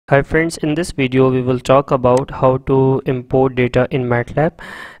Hi friends, in this video we will talk about how to import data in Matlab,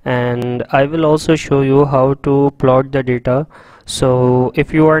 and I will also show you how to plot the data. So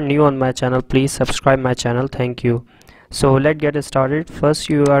if you are new on my channel, please subscribe my channel. Thank you. So let's get started. First,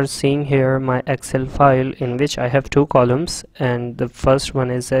 you are seeing here my Excel file in which I have two columns, and the first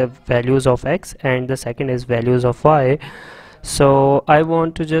one is values of X and the second is values of Y. So I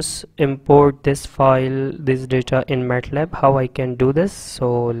want to just import this file, this data in Matlab. How I can do this?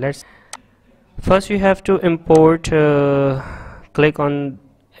 So let's first you have to import, click on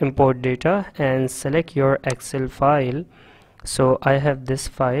import data and select your Excel file. So I have this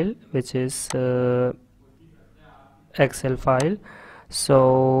file which is Excel file,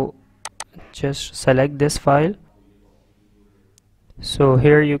 so just select this file. So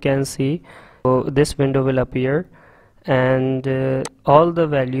here you can see, so this window will appear, and all the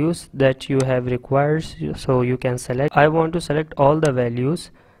values that you have required, so you can select. I want to select all the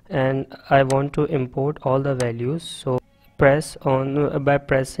values and I want to import all the values. So press on by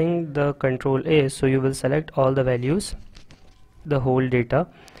pressing the Ctrl A, so you will select all the values, the whole data,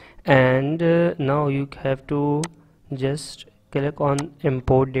 and now you have to just click on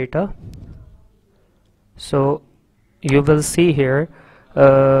import data. So you will see here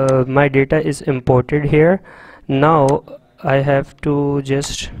my data is imported here. Now I have to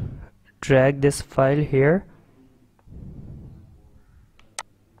just drag this file here,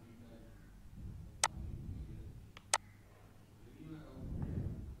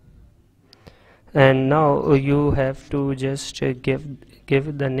 and now you have to just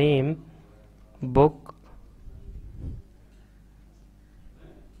give the name book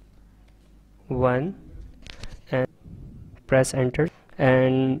 1 and press enter.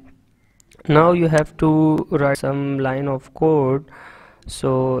 And now you have to write some line of code,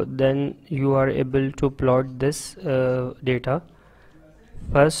 so then you are able to plot this data.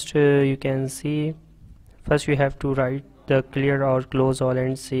 First you can see, first you have to write the clear or close all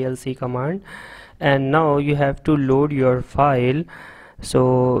and clc command, and now you have to load your file.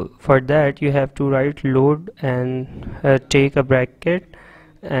 So for that you have to write load and take a bracket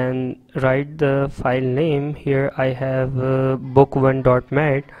and write the file name. Here I have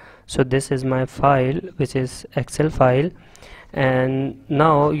book1.mat, so this is my file which is Excel file. And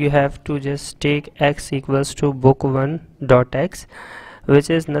now you have to just take x equals to book1.x, which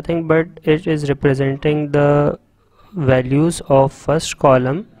is nothing but it is representing the values of first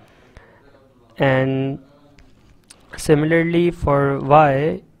column, and similarly for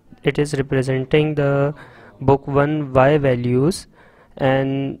y it is representing the book1 y values.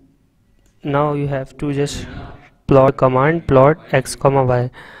 And now you have to just plot command plot x comma y.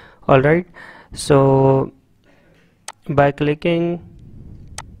 Alright, so by clicking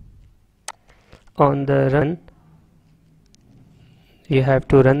on the run, you have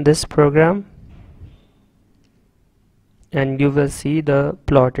to run this program and you will see the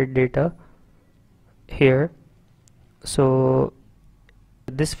plotted data here. So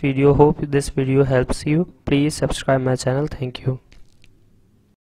this video, hope this video helps you. Please subscribe my channel. Thank you.